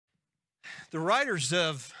The writers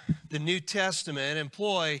of the New Testament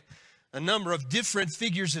employ a number of different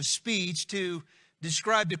figures of speech to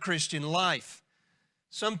describe the Christian life.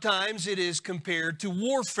 Sometimes it is compared to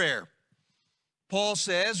warfare. Paul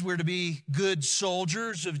says we're to be good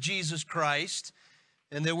soldiers of Jesus Christ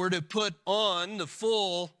and that we're to put on the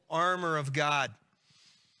full armor of God.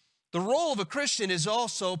 The role of a Christian is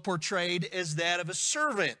also portrayed as that of a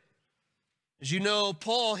servant. As you know,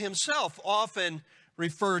 Paul himself often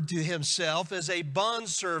referred to himself as a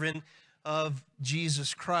bondservant of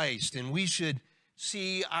Jesus Christ, and we should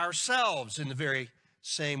see ourselves in the very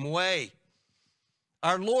same way.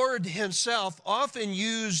 Our Lord himself often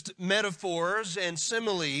used metaphors and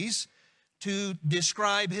similes to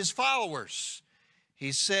describe his followers.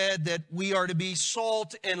 He said that we are to be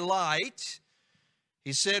salt and light.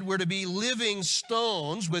 He said we're to be living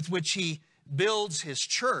stones with which he builds his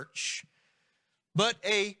church. But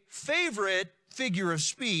a favorite figure of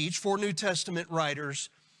speech for New Testament writers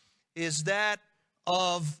is that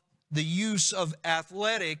of the use of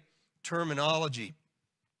athletic terminology.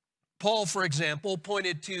 Paul, for example,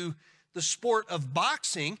 pointed to the sport of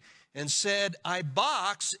boxing and said, I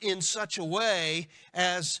box in such a way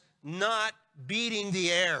as not beating the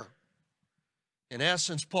air. In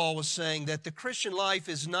essence, Paul was saying that the Christian life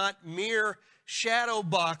is not mere shadow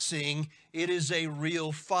boxing, it is a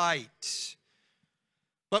real fight.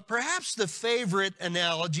 But perhaps the favorite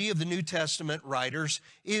analogy of the New Testament writers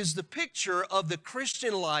is the picture of the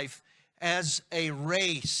Christian life as a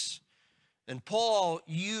race. And Paul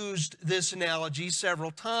used this analogy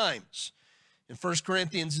several times. In 1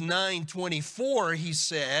 Corinthians 9:24, he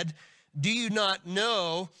said, do you not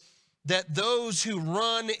know that those who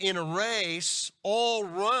run in a race all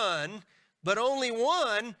run, but only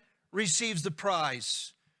one receives the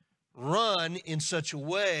prize? Run in such a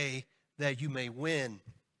way that you may win.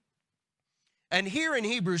 And here in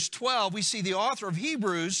Hebrews 12, we see the author of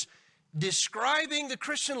Hebrews describing the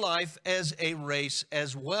Christian life as a race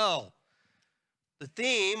as well. The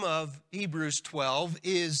theme of Hebrews 12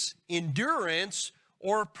 is endurance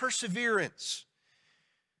or perseverance.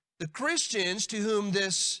 The Christians to whom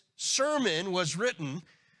this sermon was written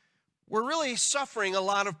were really suffering a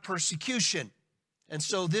lot of persecution. And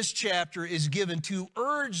so this chapter is given to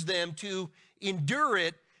urge them to endure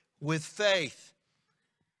it with faith.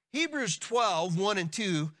 Hebrews 12, 1 and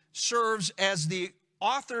 2 serves as the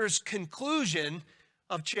author's conclusion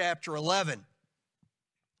of chapter 11.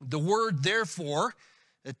 The word, therefore,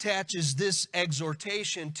 attaches this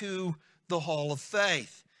exhortation to the hall of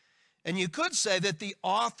faith. And you could say that the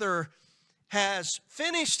author has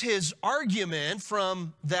finished his argument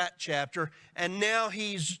from that chapter, and now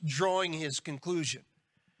he's drawing his conclusion.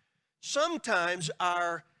 Sometimes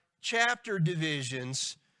our chapter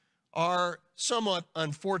divisions are somewhat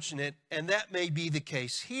unfortunate, and that may be the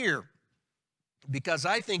case here, because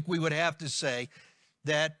I think we would have to say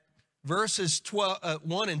that verses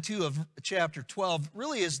 1 and 2 of chapter 12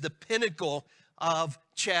 really is the pinnacle of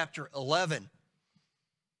chapter 11.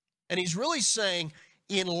 And he's really saying,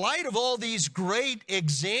 in light of all these great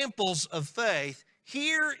examples of faith,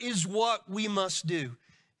 here is what we must do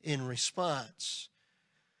in response.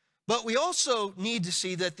 But we also need to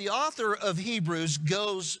see that the author of Hebrews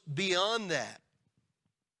goes beyond that.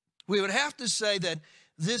 We would have to say that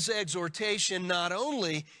this exhortation not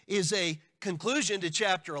only is a conclusion to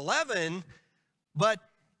chapter 11, but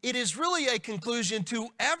it is really a conclusion to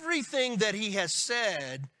everything that he has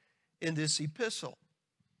said in this epistle.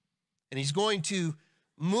 And he's going to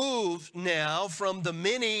move now from the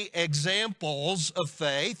many examples of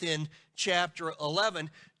faith in chapter 11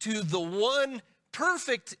 to the one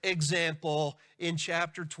perfect example in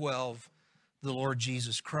chapter 12, the Lord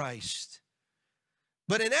Jesus Christ.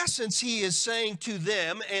 But in essence, he is saying to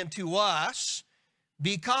them and to us,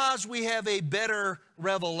 because we have a better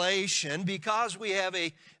revelation, because we have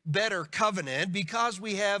a better covenant, because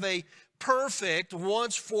we have a perfect,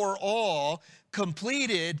 once for all,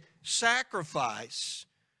 completed sacrifice,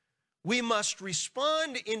 we must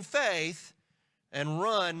respond in faith and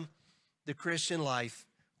run the Christian life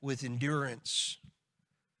with endurance.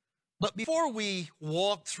 But before we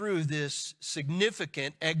walk through this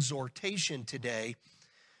significant exhortation today,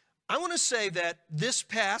 I want to say that this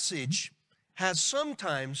passage has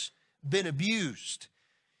sometimes been abused.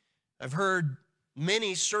 I've heard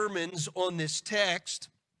many sermons on this text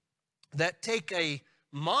that take a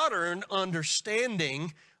modern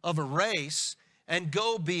understanding of a race and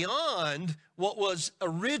go beyond what was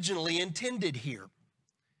originally intended here.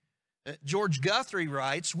 George Guthrie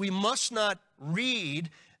writes, we must not read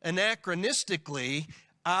anachronistically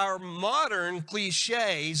our modern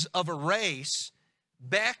cliches of a race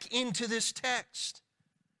back into this text.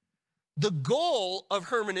 The goal of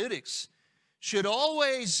hermeneutics should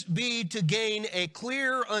always be to gain a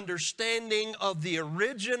clear understanding of the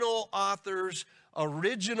original author's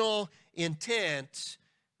original intent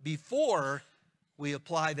before we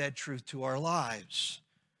apply that truth to our lives.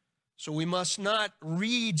 So we must not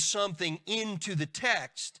read something into the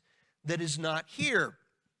text that is not here.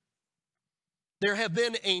 There have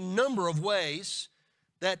been a number of ways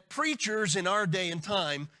that preachers in our day and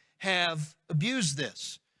time have abused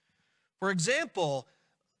this. For example,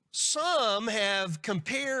 some have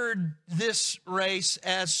compared this race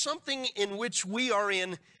as something in which we are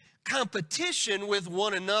in competition with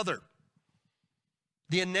one another.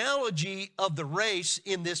 The analogy of the race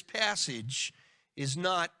in this passage is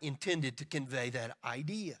not intended to convey that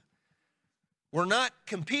idea. We're not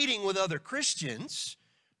competing with other Christians,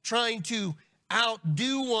 trying to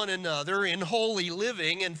outdo one another in holy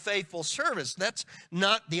living and faithful service. That's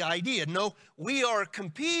not the idea. No, we are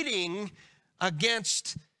competing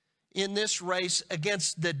in this race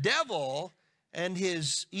against the devil and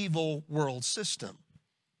his evil world system.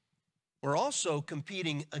 We're also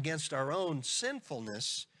competing against our own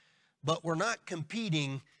sinfulness, but we're not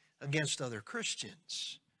competing against other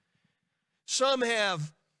Christians. Some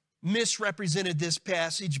have misrepresented this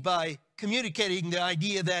passage by communicating the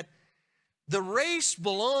idea that the race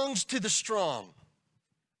belongs to the strong.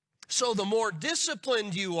 So the more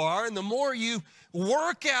disciplined you are and the more you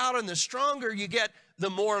work out and the stronger you get, the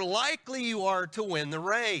more likely you are to win the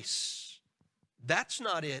race. That's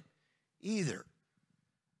not it either.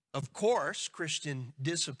 Of course, Christian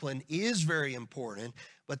discipline is very important,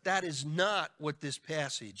 but that is not what this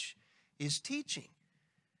passage is teaching.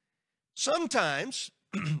 Sometimes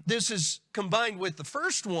this is combined with the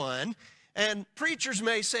first one, and preachers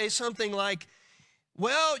may say something like,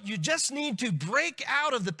 well, you just need to break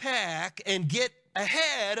out of the pack and get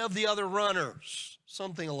ahead of the other runners,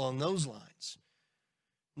 something along those lines.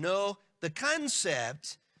 No, the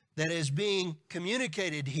concept that is being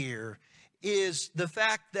communicated here is the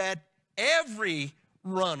fact that every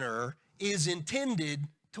runner is intended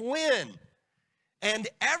to win. And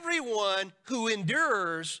everyone who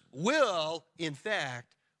endures will, in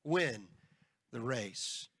fact, win the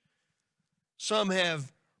race. Some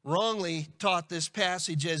have wrongly taught this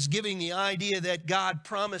passage as giving the idea that God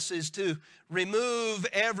promises to remove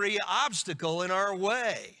every obstacle in our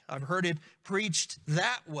way. I've heard it preached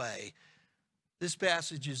that way. This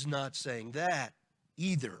passage is not saying that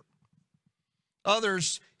either.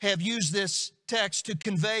 Others have used this text to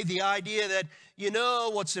convey the idea that,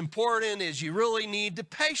 what's important is you really need to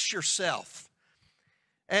pace yourself.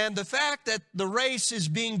 And the fact that the race is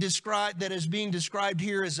being described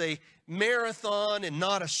here as a marathon and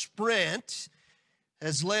not a sprint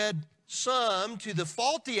has led some to the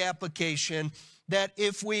faulty application that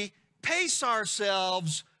if we pace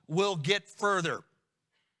ourselves, we'll get further.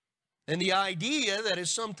 And the idea that is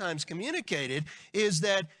sometimes communicated is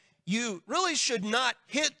that you really should not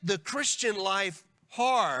hit the Christian life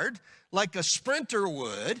hard like a sprinter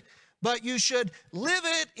would, but you should live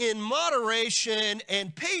it in moderation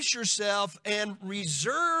and pace yourself and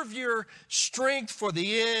reserve your strength for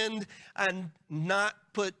the end and not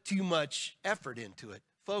put too much effort into it.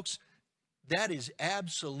 Folks, that is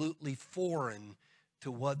absolutely foreign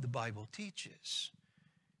to what the Bible teaches.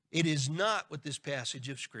 It is not what this passage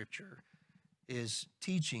of Scripture is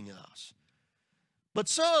teaching us. But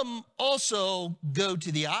some also go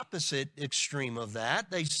to the opposite extreme of that.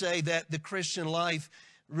 They say that the Christian life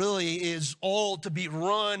really is all to be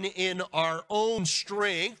run in our own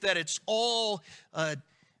strength, that it's all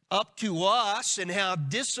up to us and how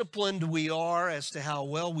disciplined we are as to how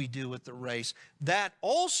well we do at the race. That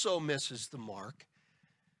also misses the mark,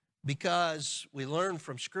 because we learn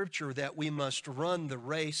from Scripture that we must run the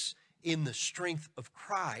race in the strength of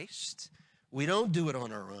Christ. We don't do it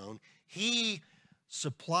on our own. He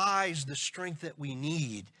supplies the strength that we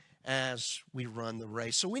need as we run the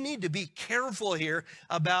race. So we need to be careful here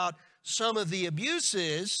about some of the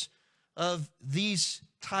abuses of these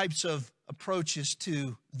types of approaches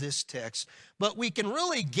to this text. But we can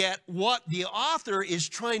really get what the author is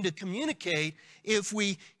trying to communicate if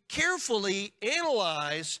we carefully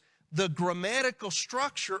analyze the grammatical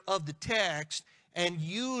structure of the text and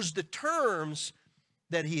use the terms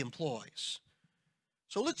that he employs.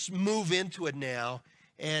 So let's move into it now,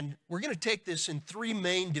 and we're going to take this in three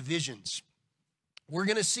main divisions. We're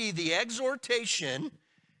going to see the exhortation,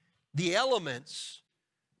 the elements,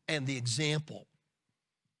 and the example.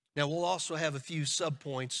 Now, we'll also have a few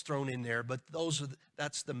subpoints thrown in there, but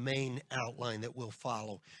that's the main outline that we'll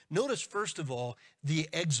follow. Notice, first of all, the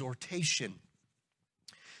exhortation.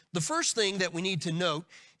 The first thing that we need to note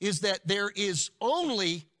is that there is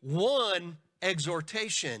only one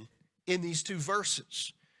exhortation in these two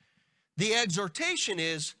verses. The exhortation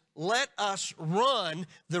is, let us run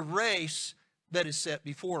the race that is set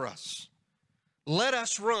before us. Let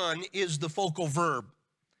us run is the focal verb.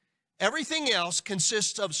 Everything else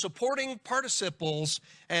consists of supporting participles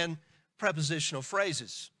and prepositional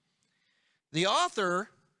phrases. The author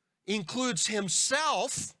includes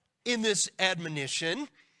himself in this admonition.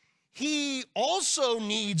 He also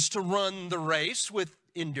needs to run the race with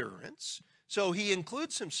endurance, so he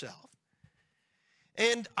includes himself.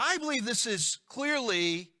 And I believe this is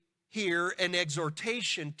clearly here an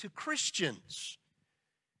exhortation to Christians.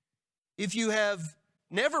 If you have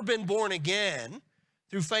never been born again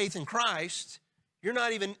through faith in Christ, you're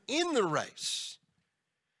not even in the race.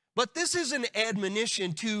 But this is an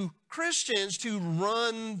admonition to Christians to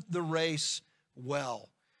run the race well.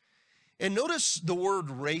 And notice the word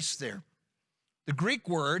race there. The Greek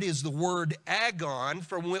word is the word agon,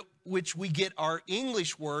 from which we get our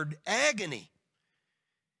English word agony.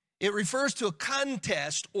 It refers to a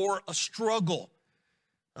contest or a struggle.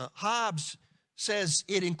 Hobbes says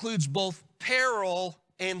it includes both peril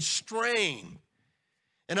and strain.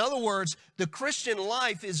 In other words, the Christian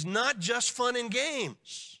life is not just fun and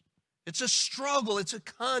games. It's a struggle, it's a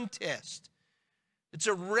contest. It's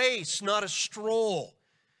a race, not a stroll.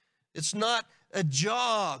 It's not a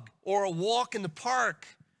jog or a walk in the park.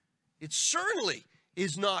 It certainly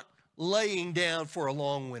is not laying down for a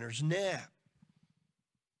long winter's nap.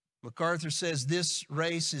 MacArthur says this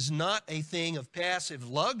race is not a thing of passive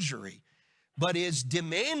luxury, but is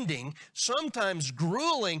demanding, sometimes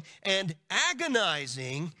grueling and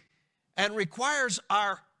agonizing, and requires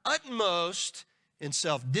our utmost in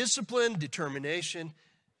self-discipline, determination,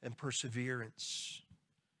 and perseverance.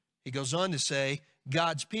 He goes on to say,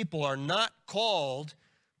 God's people are not called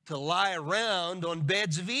to lie around on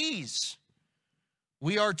beds of ease.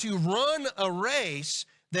 We are to run a race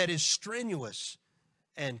that is strenuous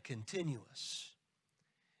and continuous.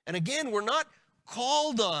 And again, we're not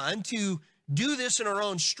called on to do this in our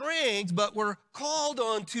own strength, but we're called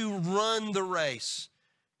on to run the race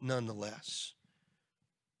nonetheless.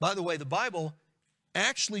 By the way, the Bible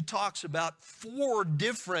actually talks about 4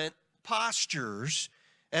 different postures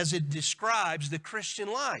as it describes the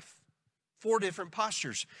Christian life. 4 different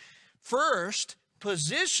postures. First,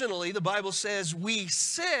 positionally, the Bible says we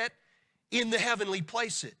sit in the heavenly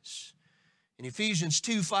places. In Ephesians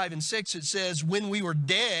 2, 5, and 6, it says, when we were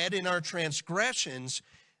dead in our transgressions,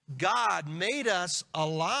 God made us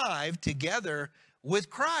alive together with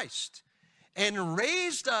Christ and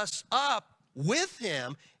raised us up with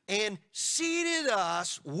him and seated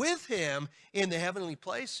us with him in the heavenly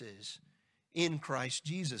places in Christ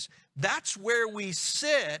Jesus. That's where we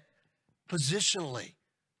sit positionally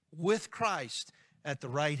with Christ at the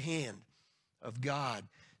right hand of God.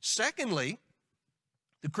 Secondly,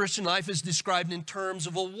 the Christian life is described in terms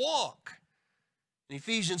of a walk. In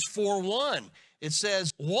Ephesians 4:1, it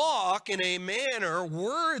says, walk in a manner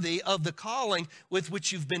worthy of the calling with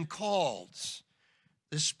which you've been called.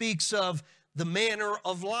 This speaks of the manner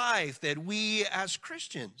of life that we as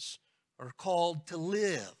Christians are called to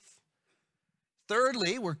live.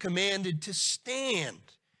 Thirdly, we're commanded to stand.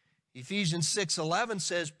 Ephesians 6:11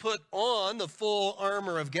 says, put on the full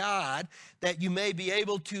armor of God that you may be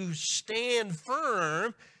able to stand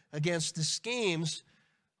firm against the schemes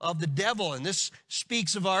of the devil. And this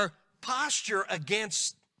speaks of our posture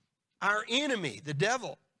against our enemy, the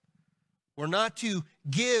devil. We're not to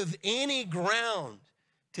give any ground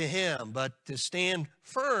to him, but to stand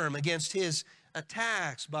firm against his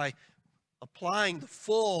attacks by applying the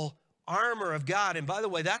full armor of God. And by the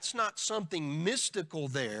way, that's not something mystical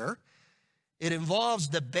there. It involves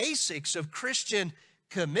the basics of Christian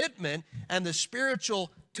commitment and the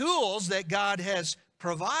spiritual tools that God has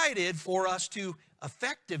provided for us to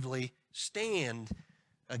effectively stand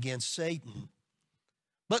against Satan.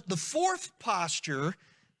 But the fourth posture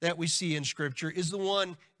that we see in Scripture is the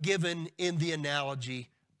one given in the analogy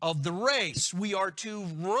of the race. We are to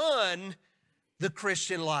run the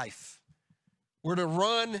Christian life. We're to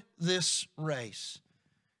run this race.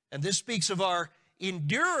 And this speaks of our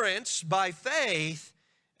endurance by faith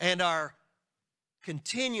and our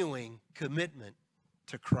continuing commitment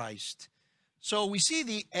to Christ. So we see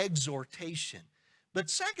the exhortation. But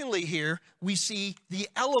secondly here, we see the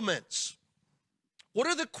elements. What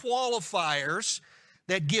are the qualifiers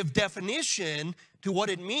that give definition to what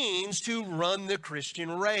it means to run the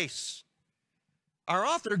Christian race? Our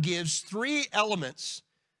author gives 3 elements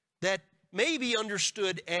that may be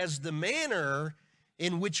understood as the manner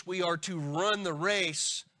in which we are to run the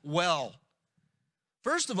race well.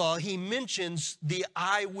 First of all, he mentions the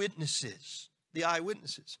eyewitnesses. The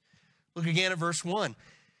eyewitnesses. Look again at verse 1.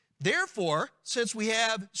 Therefore, since we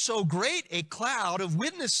have so great a cloud of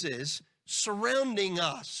witnesses surrounding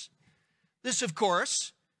us. This, of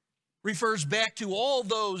course, refers back to all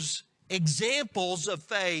those examples of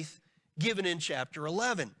faith given in chapter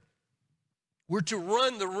 11. We're to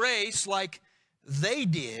run the race like they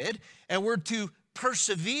did, and we're to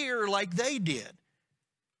persevere like they did.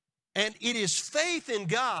 And it is faith in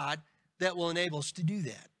God that will enable us to do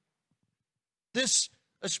that. This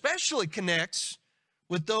especially connects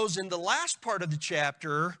with those in the last part of the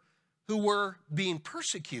chapter who were being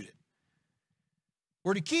persecuted.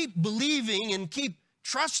 We're to keep believing and keep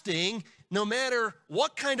trusting no matter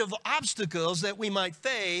what kind of obstacles that we might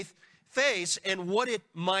face and what it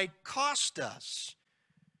might cost us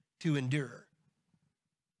to endure.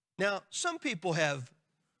 Now, some people have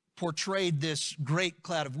portrayed this great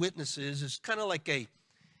cloud of witnesses as kind of like a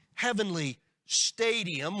heavenly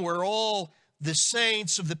stadium where all the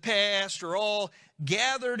saints of the past are all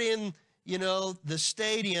gathered in, the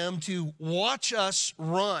stadium to watch us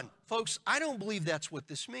run. Folks, I don't believe that's what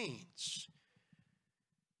this means.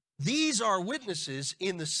 These are witnesses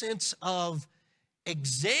in the sense of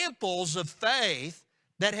examples of faith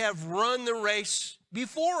that have run the race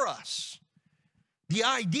before us. The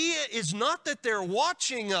idea is not that they're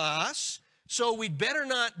watching us, so we'd better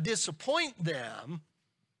not disappoint them.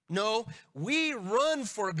 No, we run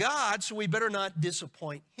for God, so we better not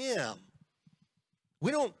disappoint Him.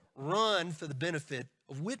 We don't run for the benefit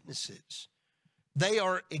of witnesses. They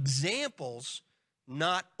are examples,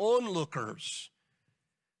 not onlookers.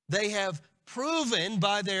 They have proven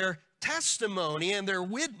by their testimony and their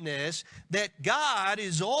witness that God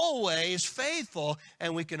is always faithful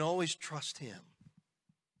and we can always trust Him.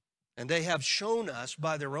 And they have shown us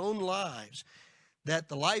by their own lives that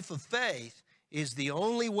the life of faith is the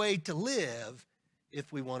only way to live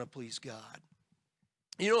if we want to please God.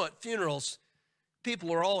 You know, at funerals,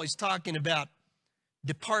 people are always talking about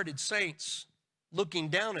departed saints looking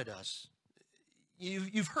down at us.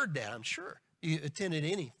 You've heard that, I'm sure. You attended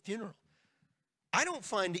any funeral. I don't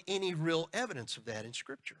find any real evidence of that in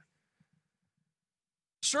Scripture.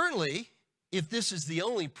 Certainly, if this is the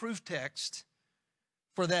only proof text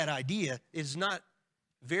for that idea, it is not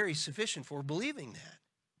very sufficient for believing that.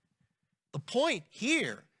 The point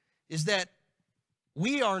here is that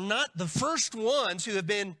we are not the first ones who have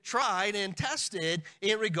been tried and tested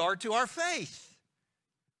in regard to our faith.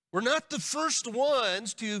 We're not the first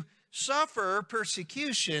ones to suffer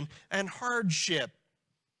persecution and hardship.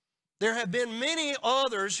 There have been many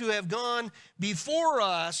others who have gone before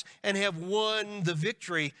us and have won the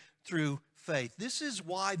victory through faith. This is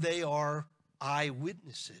why they are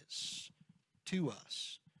eyewitnesses to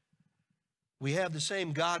us. We have the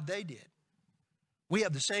same God they did. We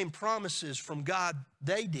have the same promises from God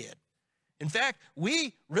they did. In fact,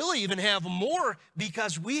 we really even have more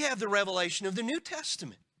because we have the revelation of the New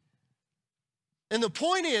Testament. And the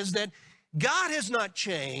point is that God has not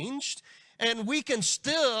changed, and we can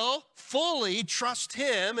still fully trust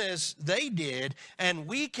Him as they did, and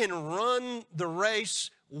we can run the race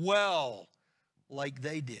well like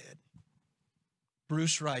they did.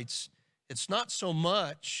 Bruce writes, it's not so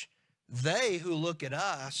much they who look at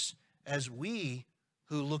us as we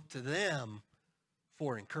who look to them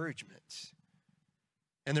for encouragement.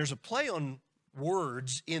 And there's a play on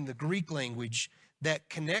words in the Greek language that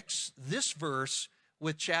connects this verse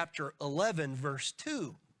with chapter 11, verse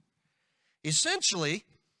 2. Essentially,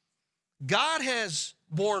 God has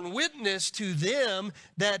borne witness to them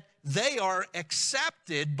that they are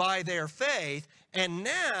accepted by their faith, and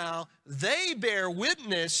now they bear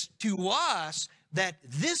witness to us that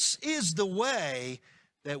this is the way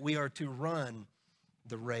that we are to run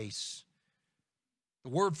the race. The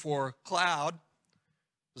word for cloud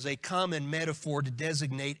was a common metaphor to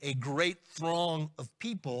designate a great throng of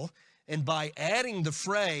people, and by adding the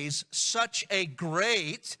phrase, such a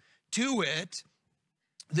great, to it,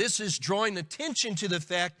 this is drawing attention to the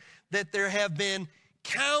fact that there have been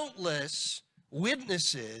countless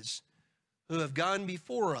witnesses who have gone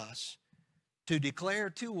before us to declare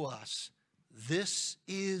to us, this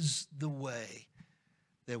is the way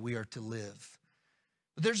that we are to live.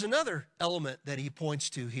 But there's another element that he points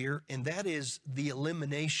to here, and that is the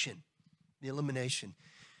elimination. The elimination.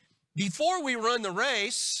 Before we run the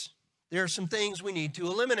race, there are some things we need to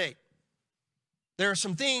eliminate. There are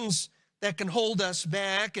some things that can hold us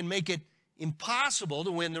back and make it impossible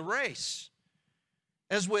to win the race.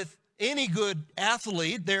 As with any good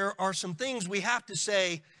athlete, there are some things we have to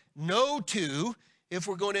say no to if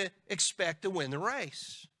we're going to expect to win the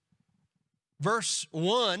race. Verse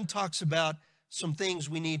 1 talks about some things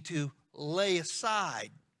we need to lay aside.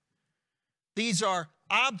 These are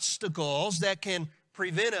obstacles that can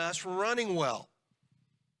prevent us from running well.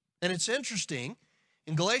 And it's interesting,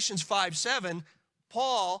 in Galatians 5:7,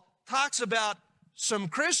 Paul talks about some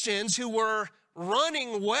Christians who were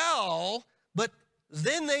running well, but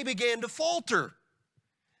then they began to falter.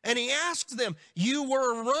 And he asked them, you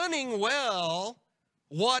were running well,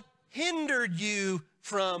 what hindered you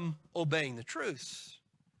from obeying the truth?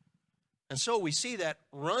 And so we see that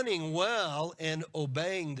running well and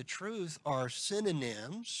obeying the truth are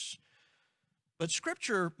synonyms. But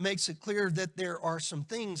Scripture makes it clear that there are some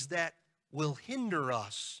things that will hinder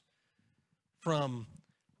us from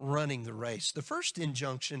running the race. The first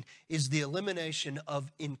injunction is the elimination of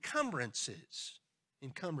encumbrances.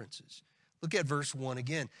 Encumbrances. Look at verse 1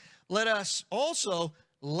 again. Let us also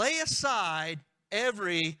lay aside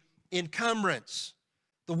every encumbrance.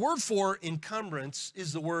 The word for encumbrance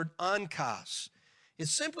is the word ankos. It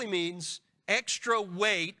simply means extra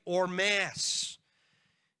weight or mass.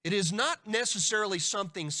 It is not necessarily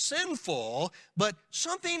something sinful, but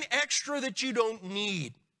something extra that you don't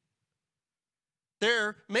need.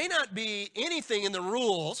 There may not be anything in the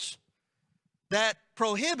rules that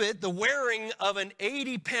prohibit the wearing of an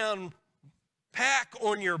 80-pound pack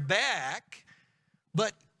on your back,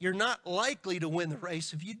 but you're not likely to win the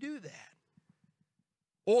race if you do that.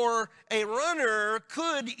 Or a runner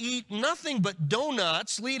could eat nothing but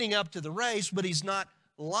donuts leading up to the race, but he's not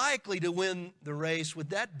likely to win the race with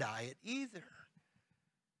that diet either.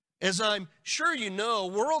 As I'm sure you know,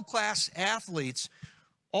 world-class athletes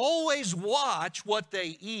always watch what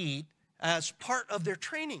they eat as part of their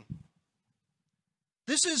training.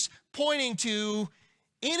 This is pointing to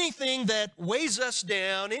anything that weighs us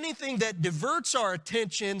down, anything that diverts our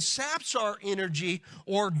attention, saps our energy,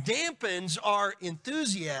 or dampens our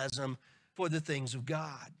enthusiasm for the things of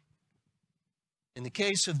God. In the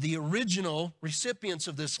case of the original recipients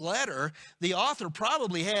of this letter, the author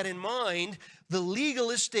probably had in mind the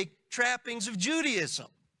legalistic trappings of Judaism.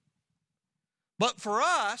 But for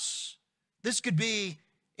us, this could be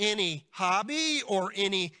any hobby or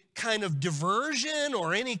any kind of diversion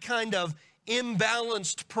or any kind of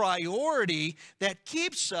imbalanced priority that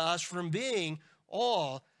keeps us from being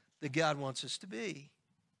all that God wants us to be.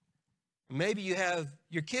 Maybe you have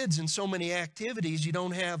your kids in so many activities you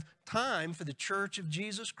don't have time for the church of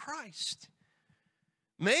Jesus Christ.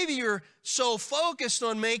 Maybe you're so focused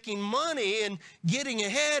on making money and getting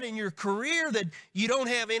ahead in your career that you don't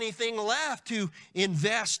have anything left to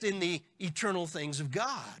invest in the eternal things of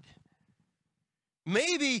God.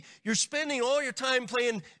 Maybe you're spending all your time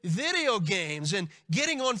playing video games and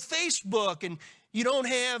getting on Facebook, and you don't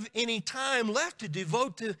have any time left to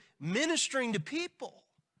devote to ministering to people.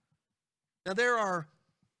 Now, there are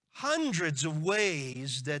hundreds of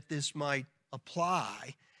ways that this might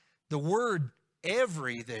apply. The word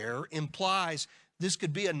every there implies this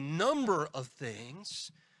could be a number of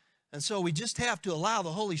things. And so we just have to allow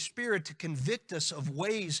the Holy Spirit to convict us of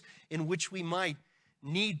ways in which we might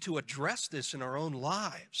need to address this in our own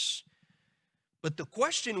lives. But the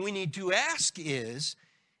question we need to ask is,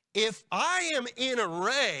 if I am in a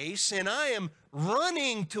race and I am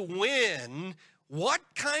running to win, what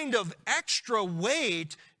kind of extra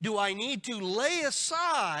weight do I need to lay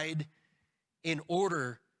aside in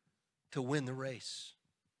order to win the race?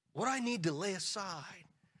 What do I need to lay aside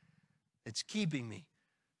that's keeping me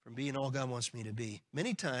from being all God wants me to be?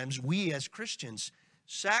 Many times we as Christians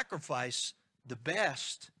sacrifice the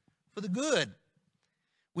best for the good.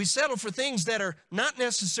 We settle for things that are not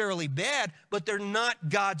necessarily bad, but they're not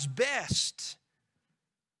God's best.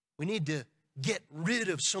 We need to get rid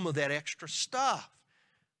of some of that extra stuff.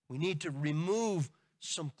 We need to remove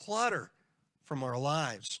some clutter from our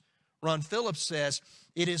lives. Ron Phillips says,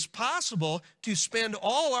 it is possible to spend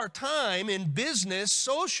all our time in business,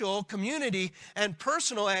 social, community, and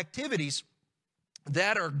personal activities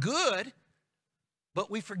that are good,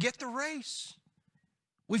 but we forget the race.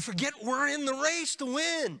 We forget we're in the race to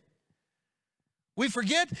win. We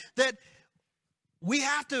forget that we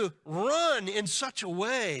have to run in such a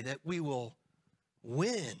way that we will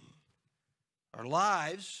win. Our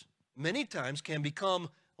lives many times can become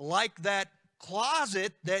like that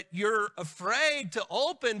closet that you're afraid to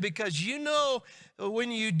open because you know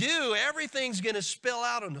when you do, everything's going to spill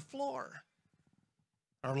out on the floor.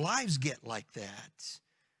 Our lives get like that.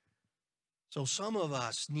 So some of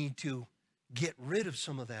us need to get rid of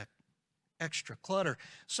some of that extra clutter.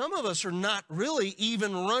 Some of us are not really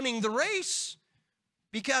even running the race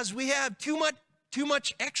because we have too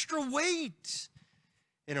much extra weight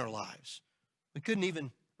in our lives. We couldn't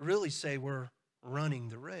even really say we're running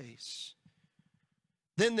the race.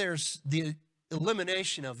 Then there's the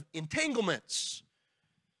elimination of entanglements.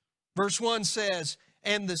 Verse 1 says,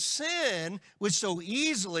 and the sin which so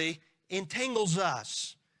easily entangles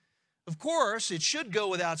us. Of course, it should go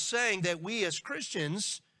without saying that we as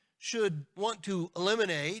Christians should want to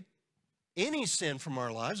eliminate any sin from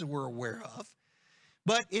our lives that we're aware of.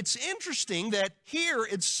 But it's interesting that here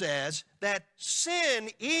it says that sin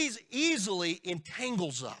easily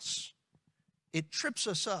entangles us. It trips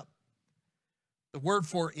us up. The word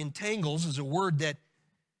for entangles is a word that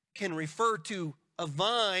can refer to a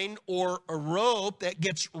vine or a rope that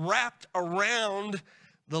gets wrapped around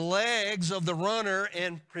the legs of the runner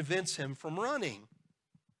and prevents him from running.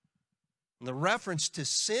 And the reference to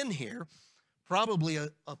sin here probably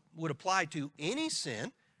would apply to any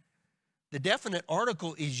sin. The definite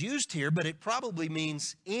article is used here, but it probably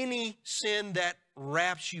means any sin that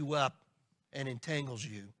wraps you up and entangles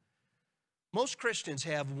you. Most Christians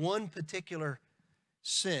have one particular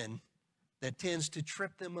sin that tends to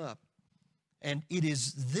trip them up. And it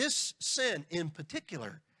is this sin in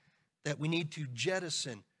particular that we need to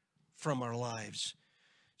jettison from our lives.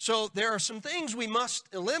 So there are some things we must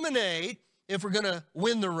eliminate if we're going to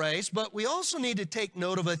win the race, but we also need to take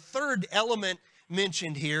note of a third element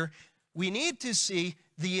mentioned here. We need to see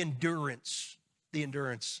the endurance. The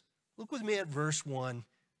endurance. Look with me at verse 1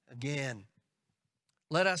 again.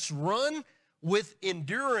 Let us run with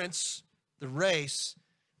endurance the race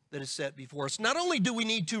that is set before us. Not only do we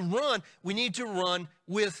need to run, we need to run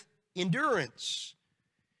with endurance.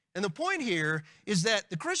 And the point here is that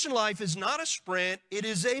the Christian life is not a sprint, it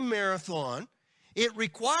is a marathon. It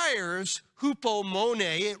requires hupomone,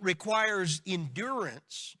 it requires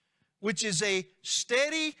endurance, which is a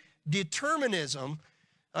steady determinism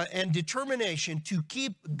and determination to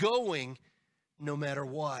keep going no matter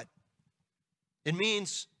what. It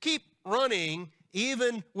means keep running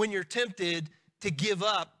even when you're tempted to give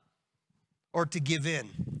up or to give in.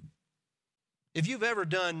 If you've ever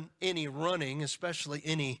done any running, especially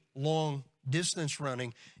any long distance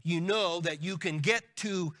running, you know that you can get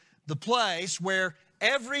to the place where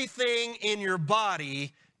everything in your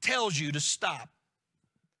body tells you to stop.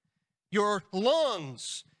 Your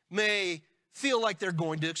lungs may feel like they're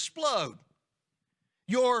going to explode.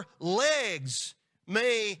 Your legs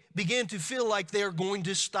may begin to feel like they're going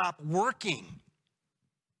to stop working.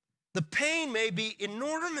 The pain may be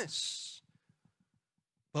enormous.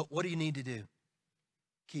 But what do you need to do?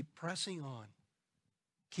 Keep pressing on.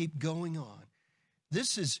 Keep going on.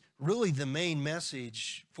 This is really the main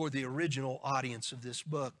message for the original audience of this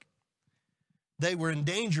book. They were in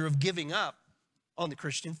danger of giving up on the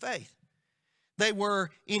Christian faith. They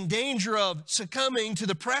were in danger of succumbing to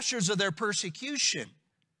the pressures of their persecution.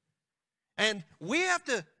 And we have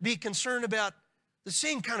to be concerned about the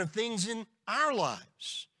same kind of things in our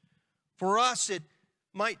lives. For us, it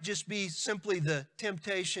might just be simply the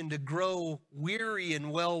temptation to grow weary in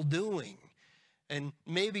well-doing and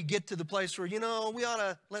maybe get to the place where, we ought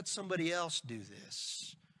to let somebody else do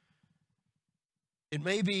this. It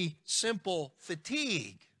may be simple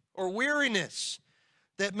fatigue or weariness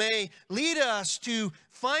that may lead us to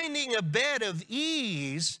finding a bed of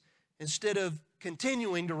ease instead of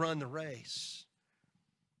continuing to run the race.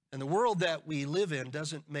 And the world that we live in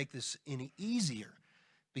doesn't make this any easier,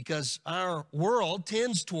 because our world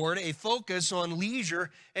tends toward a focus on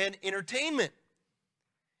leisure and entertainment.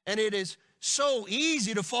 And it is so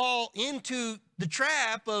easy to fall into the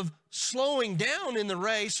trap of slowing down in the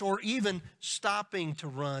race or even stopping to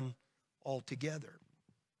run altogether.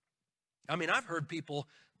 I've heard people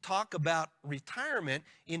talk about retirement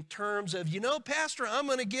in terms of, Pastor, I'm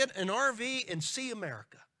going to get an RV and see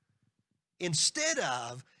America. Instead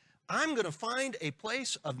of, I'm going to find a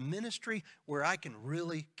place of ministry where I can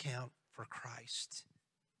really count for Christ.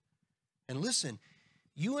 And listen,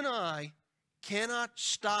 you and I cannot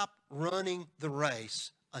stop running the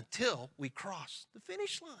race until we cross the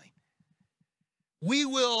finish line. We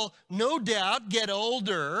will no doubt get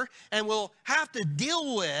older and we'll have to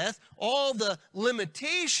deal with all the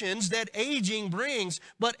limitations that aging brings.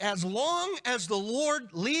 But as long as the Lord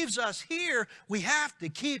leaves us here, we have to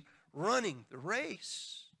keep running the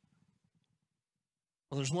race.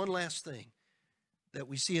 Well, there's one last thing that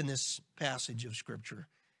we see in this passage of Scripture.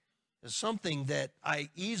 It's something that I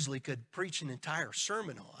easily could preach an entire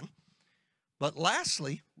sermon on. But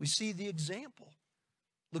lastly, we see the example.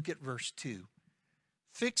 Look at verse 2.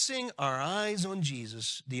 Fixing our eyes on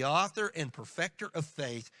Jesus, the author and perfecter of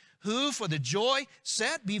faith, who for the joy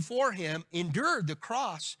set before him endured the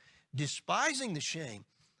cross, despising the shame,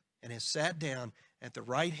 and has sat down at the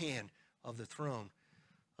right hand of the throne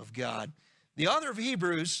of God. The author of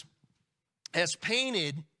Hebrews has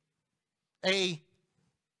painted a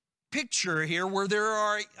picture here where there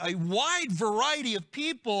are a wide variety of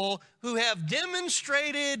people who have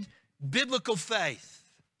demonstrated biblical faith.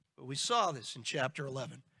 We saw this in chapter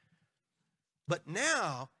 11. But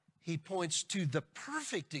now he points to the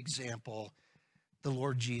perfect example, the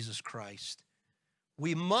Lord Jesus Christ.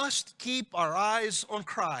 We must keep our eyes on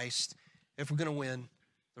Christ if we're going to win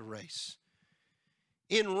the race.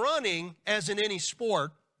 In running, as in any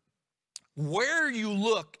sport, where you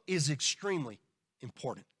look is extremely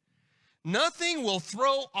important. Nothing will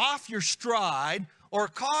throw off your stride or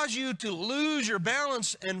cause you to lose your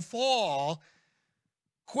balance and fall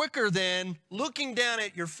quicker than looking down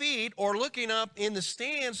at your feet or looking up in the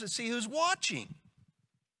stands to see who's watching.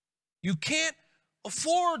 You can't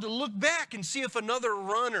afford to look back and see if another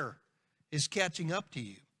runner is catching up to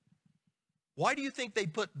you. Why do you think they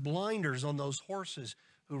put blinders on those horses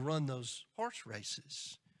who run those horse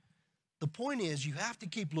races? The point is, you have to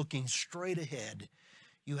keep looking straight ahead.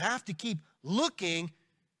 You have to keep looking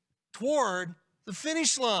toward the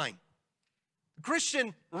finish line. The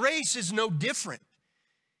Christian race is no different.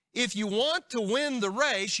 If you want to win the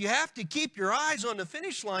race, you have to keep your eyes on the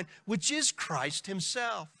finish line, which is Christ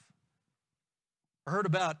himself. I heard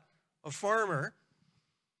about a farmer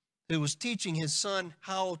who was teaching his son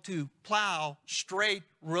how to plow straight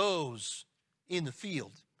rows in the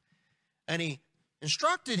field. And he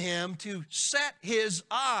instructed him to set his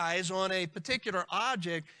eyes on a particular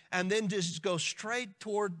object and then just go straight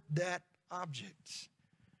toward that object.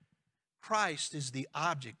 Christ is the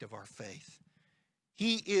object of our faith.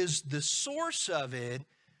 He is the source of it,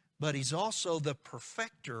 but he's also the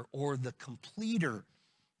perfecter or the completer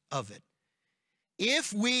of it.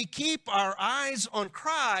 If we keep our eyes on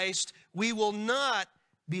Christ, we will not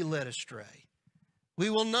be led astray. We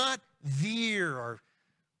will not veer or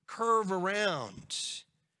curve around.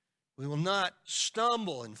 We will not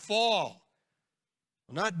stumble and fall.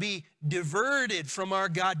 We will not be diverted from our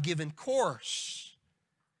God-given course.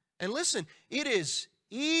 And listen, it is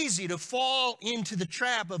easy to fall into the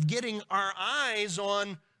trap of getting our eyes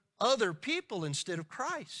on other people instead of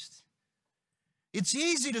Christ. It's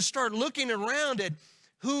easy to start looking around at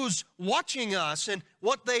who's watching us and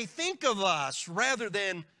what they think of us rather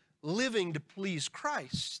than living to please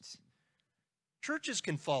Christ. Churches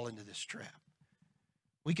can fall into this trap.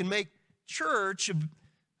 We can make church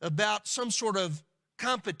about some sort of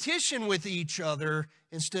competition with each other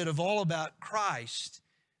instead of all about Christ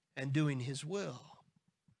and doing his will.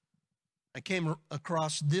 I came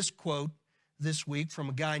across this quote this week from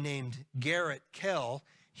a guy named Garrett Kell.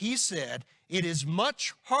 He said, "It is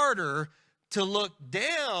much harder to look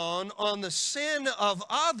down on the sin of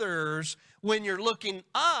others when you're looking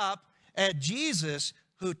up at Jesus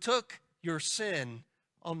who took your sin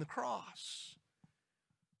on the cross."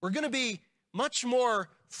 We're going to be much more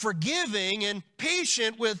forgiving and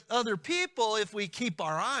patient with other people if we keep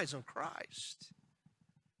our eyes on Christ.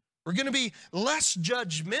 We're going to be less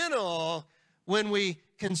judgmental when we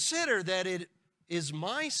consider that it is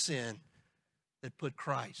my sin that put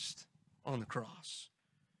Christ on the cross.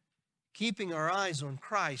 Keeping our eyes on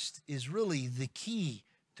Christ is really the key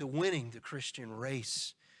to winning the Christian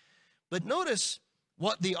race. But notice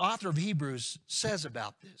what the author of Hebrews says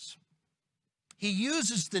about this. He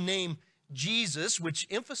uses the name Jesus, which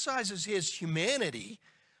emphasizes his humanity,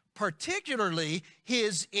 particularly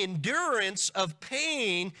his endurance of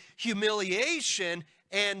pain, humiliation,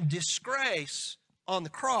 and disgrace on the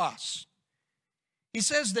cross. He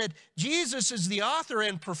says that Jesus is the author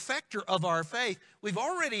and perfecter of our faith. We've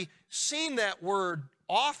already seen that word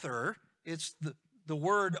author. It's the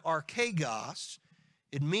word archegos.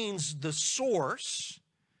 It means the source.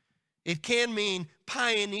 It can mean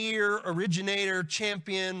pioneer, originator,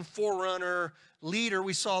 champion, forerunner, leader.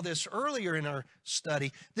 We saw this earlier in our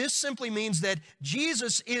study. This simply means that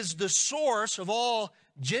Jesus is the source of all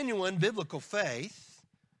genuine biblical faith.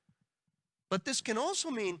 But this can also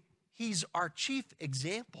mean he's our chief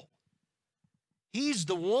example. He's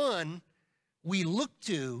the one we look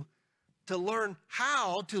to learn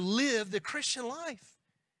how to live the Christian life.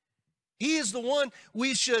 He is the one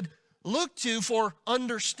we should look to for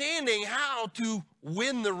understanding how to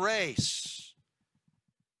win the race.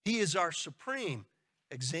 He is our supreme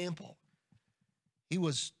example. He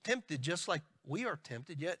was tempted just like we are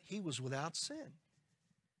tempted, yet he was without sin.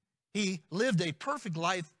 He lived a perfect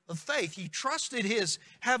life of faith. He trusted his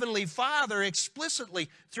heavenly Father explicitly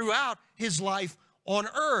throughout his life on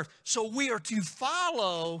earth. So we are to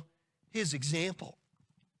follow his example.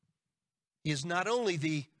 He is not only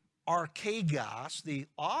the archegos, the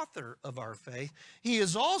author of our faith, he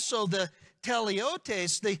is also the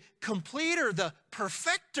teleotes, the completer, the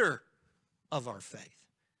perfecter of our faith.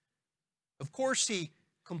 Of course, he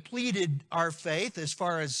completed our faith as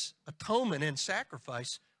far as atonement and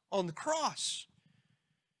sacrifice on the cross.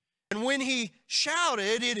 And when he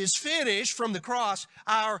shouted, "It is finished," from the cross,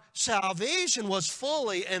 our salvation was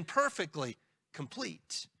fully and perfectly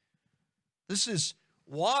complete. This is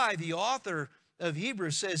why the author of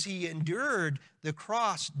Hebrews says he endured the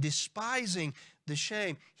cross, despising the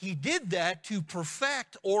shame. He did that to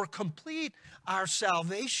perfect or complete our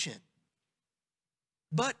salvation.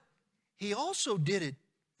 But he also did it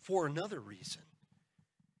for another reason.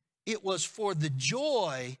 It was for the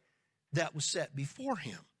joy that was set before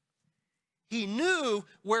him. He knew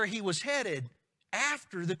where he was headed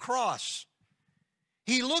after the cross.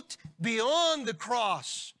 He looked beyond the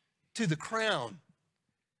cross to the crown.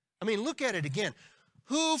 I mean, look at it again.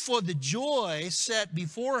 Who for the joy set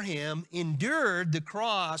before him endured the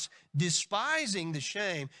cross, despising the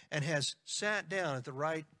shame, and has sat down at the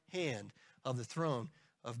right hand of the throne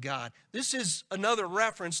of God. This is another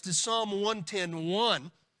reference to Psalm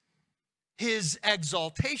 110:1, his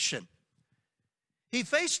exaltation. He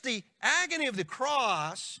faced the agony of the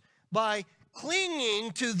cross by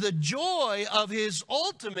clinging to the joy of his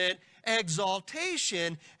ultimate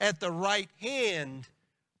exaltation at the right hand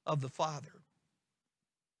of the Father.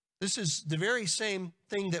 This is the very same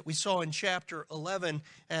thing that we saw in chapter 11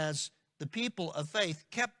 as the people of faith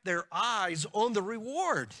kept their eyes on the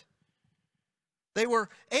reward. They were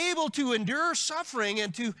able to endure suffering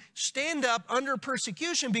and to stand up under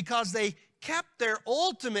persecution because they kept their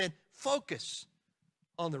ultimate focus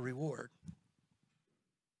on the reward.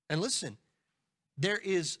 And listen, there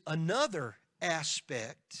is another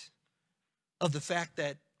aspect of the fact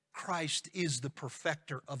that Christ is the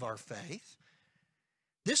perfecter of our faith.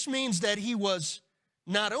 This means that he was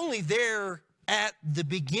not only there at the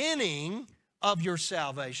beginning of your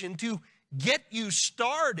salvation to get you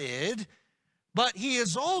started, but he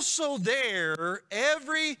is also there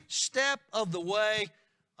every step of the way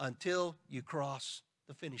until you cross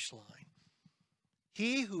the finish line.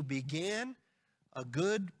 He who began a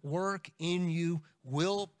good work in you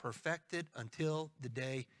will perfect it until the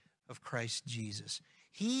day of Christ Jesus.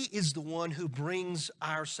 He is the one who brings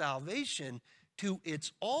our salvation to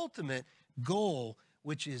its ultimate goal,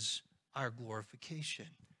 which is our glorification.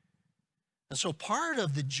 And so part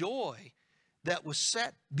of the joy that was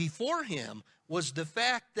set before him was the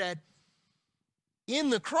fact that in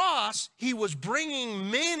the cross, he was bringing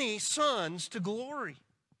many sons to glory.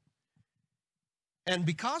 And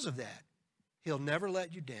because of that, he'll never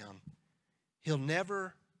let you down. He'll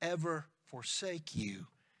never, ever forsake you.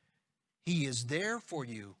 He is there for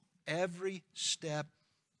you every step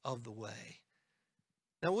of the way.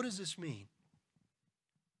 Now, what does this mean?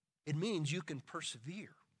 It means you can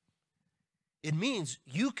persevere. It means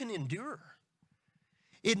you can endure.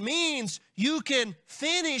 It means you can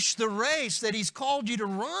finish the race that he's called you to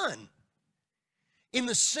run. In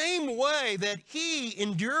the same way that he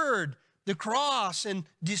endured the cross and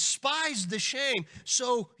despised the shame,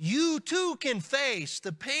 so you too can face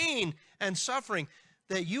the pain and suffering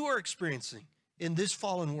that you are experiencing in this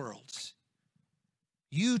fallen world.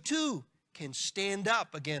 You too can stand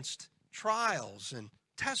up against trials and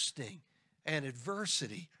testing and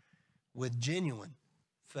adversity with genuine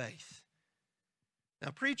faith.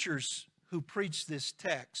 Now, preachers who preach this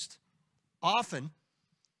text often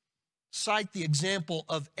cite the example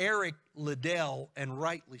of Eric Liddell, and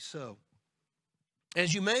rightly so.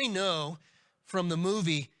 As you may know from the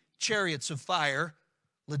movie Chariots of Fire,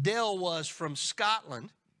 Liddell was from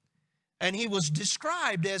Scotland, and he was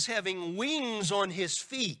described as having wings on his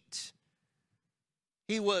feet.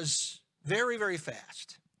 He was very, very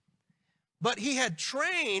fast. But he had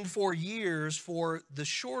trained for years for the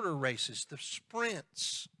shorter races, the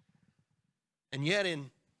sprints. And yet in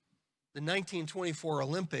the 1924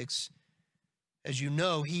 Olympics, as you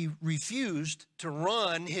know, he refused to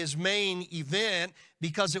run his main event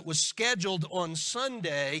because it was scheduled on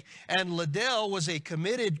Sunday, and Liddell was a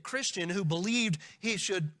committed Christian who believed he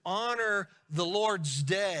should honor the Lord's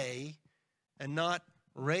day and not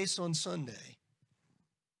race on Sunday.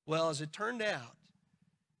 Well, as it turned out,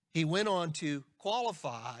 he went on to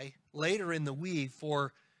qualify later in the week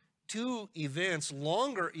for two events,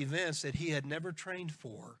 longer events that he had never trained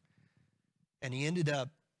for, and he ended up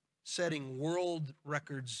setting world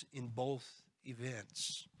records in both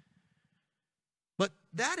events. But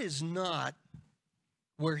that is not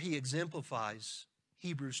where he exemplifies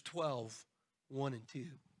Hebrews 12, 1 and 2.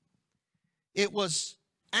 It was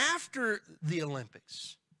after the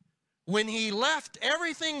Olympics, when he left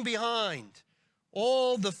everything behind,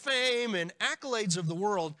 all the fame and accolades of the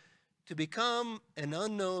world, to become an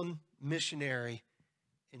unknown missionary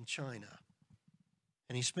in China.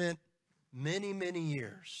 And he spent many, many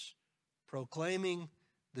years proclaiming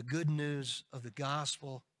the good news of the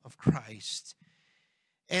gospel of Christ.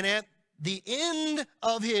 And at the end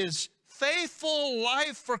of his faithful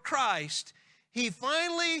life for Christ, he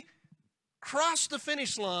finally crossed the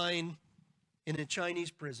finish line in a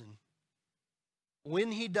Chinese prison.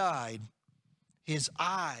 When he died, his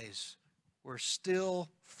eyes were still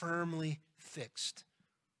firmly fixed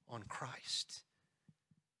on Christ.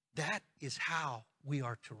 That is how we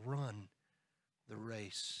are to run the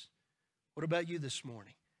race. What about you this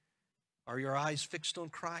morning? Are your eyes fixed on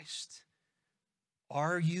Christ?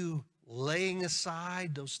 Are you laying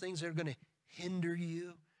aside those things that are going to hinder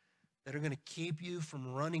you, that are going to keep you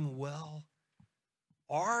from running well?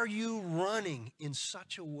 Are you running in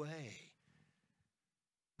such a way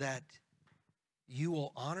that you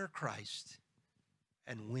will honor Christ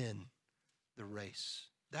and win the race?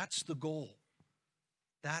 That's the goal.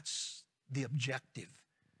 That's the objective,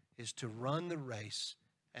 is to run the race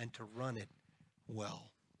and to run it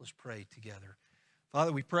well. Let's pray together.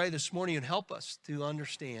 Father, we pray this morning and help us to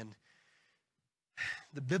understand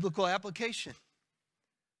the biblical application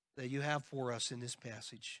that you have for us in this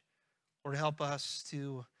passage. Lord, help us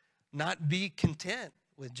to not be content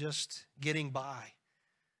with just getting by,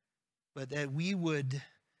 but that we would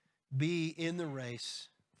be in the race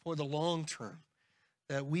for the long term,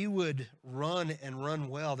 that we would run and run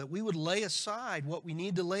well, that we would lay aside what we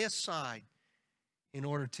need to lay aside in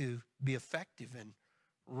order to be effective and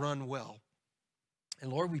run well.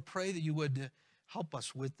 And Lord, we pray that you would help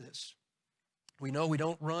us with this. We know we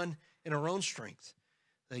don't run in our own strength,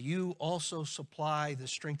 that you also supply the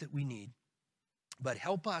strength that we need. But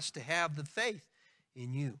help us to have the faith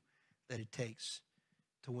in you that it takes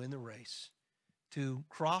to win the race, to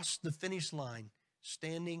cross the finish line,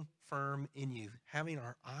 standing firm in you, having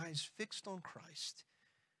our eyes fixed on Christ,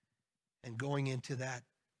 and going into that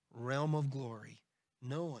realm of glory,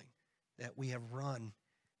 knowing that we have run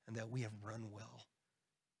and that we have run well.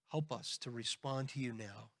 Help us to respond to you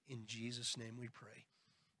now. In Jesus' name we pray.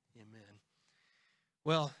 Amen.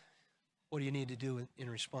 Well, what do you need to do in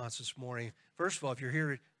response this morning? First of all, if you're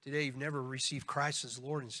here today, you've never received Christ as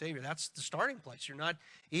Lord and Savior, that's the starting place. You're not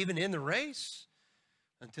even in the race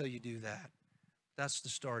until you do that. That's the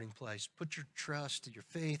starting place. Put your trust and your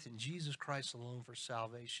faith in Jesus Christ alone for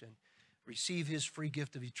salvation. Receive his free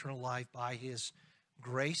gift of eternal life by his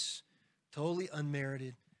grace, totally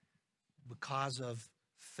unmerited, because of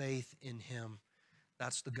faith in him.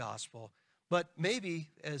 That's the gospel. But maybe,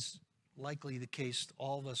 as likely the case,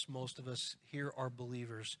 all of us, most of us here are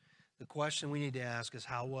believers. The question we need to ask is,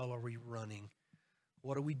 how well are we running?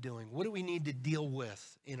 What are we doing? What do we need to deal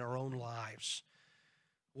with in our own lives?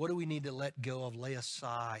 What do we need to let go of, lay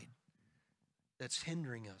aside, that's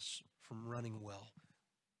hindering us from running well?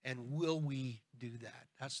 And will we do that?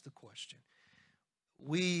 That's the question.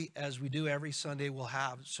 We, as we do every Sunday, will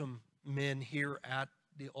have some men here at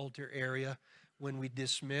the altar area. When we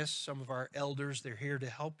dismiss, some of our elders, they're here to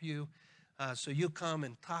help you. So you'll come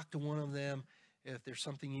and talk to one of them if there's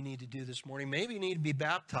something you need to do this morning. Maybe you need to be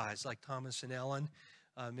baptized like Thomas and Ellen.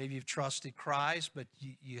 Maybe you've trusted Christ, but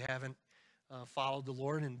you haven't followed the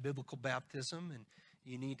Lord in biblical baptism, and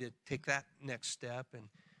you need to take that next step.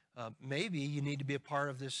 And maybe you need to be a part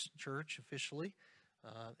of this church officially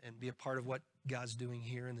and be a part of what God's doing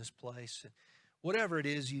here in this place. And whatever it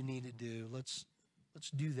is you need to do, let's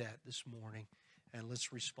do that this morning, and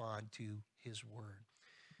let's respond to his word.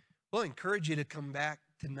 Well, I encourage you to come back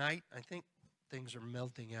tonight. I think things are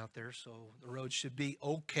melting out there, so the road should be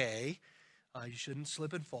okay. You shouldn't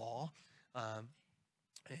slip and fall.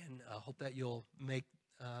 And I hope that you'll make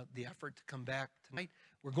the effort to come back tonight.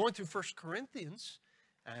 We're going through 1 Corinthians,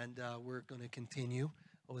 and we're going to continue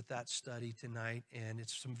with that study tonight. And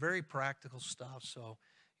it's some very practical stuff, so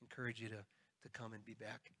I encourage you to come and be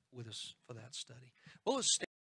back with us for that study. Well, let's